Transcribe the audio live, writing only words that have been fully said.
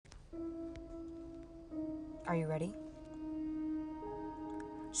Are you ready?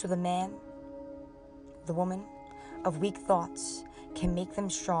 So the man, the woman of weak thoughts can make them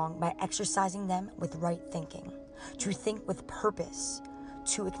strong by exercising them with right thinking, to think with purpose,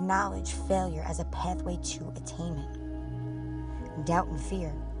 to acknowledge failure as a pathway to attainment. Doubt and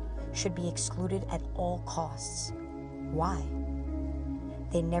fear should be excluded at all costs. Why?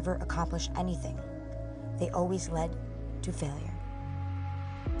 They never accomplished anything. They always led to failure.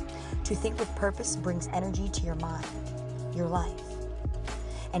 To think with purpose brings energy to your mind, your life.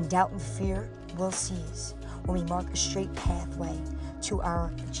 And doubt and fear will cease when we mark a straight pathway to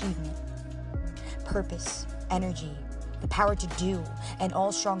our achievement. Purpose, energy, the power to do, and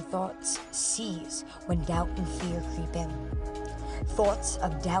all strong thoughts cease when doubt and fear creep in. Thoughts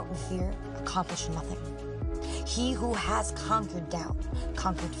of doubt and fear accomplish nothing. He who has conquered doubt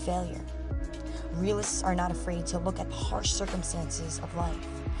conquered failure. Realists are not afraid to look at harsh circumstances of life.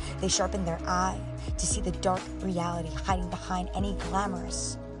 They sharpen their eye to see the dark reality hiding behind any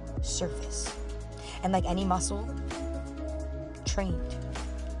glamorous surface. And like any muscle, trained,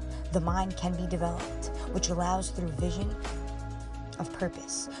 the mind can be developed, which allows through vision of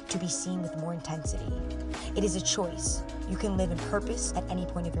purpose to be seen with more intensity. It is a choice. You can live in purpose at any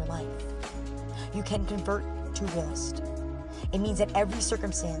point of your life. You can convert to realist. It means that every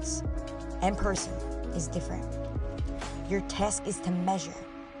circumstance and person is different. Your task is to measure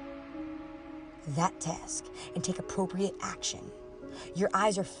that task and take appropriate action. Your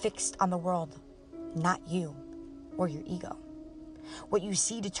eyes are fixed on the world, not you or your ego. What you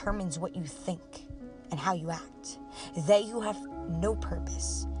see determines what you think and how you act. They who have no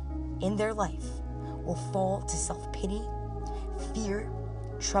purpose in their life will fall to self-pity, fear,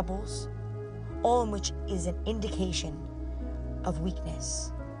 troubles, all in which is an indication of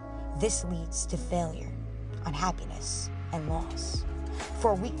weakness. This leads to failure, unhappiness, and loss.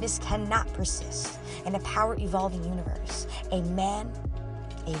 For weakness cannot persist in a power-evolving universe. A man,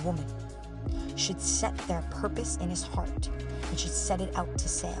 a woman, should set their purpose in his heart and should set it out to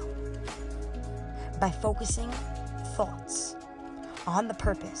sail. By focusing thoughts on the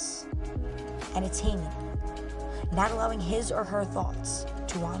purpose and attainment, not allowing his or her thoughts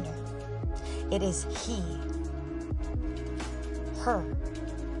to wander. It is he, her,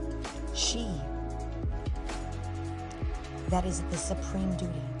 she that is the supreme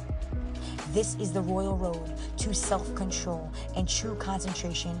duty. This is the royal road to self-control and true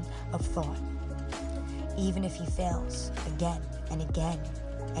concentration of thought. Even if he fails again and again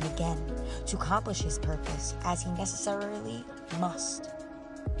and again to accomplish his purpose, as he necessarily must.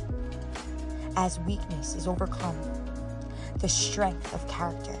 As weakness is overcome, the strength of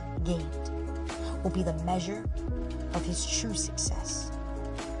character gained will be the measure of his true success.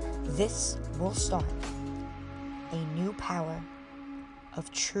 This will start a new power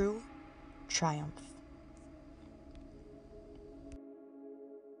of true triumph.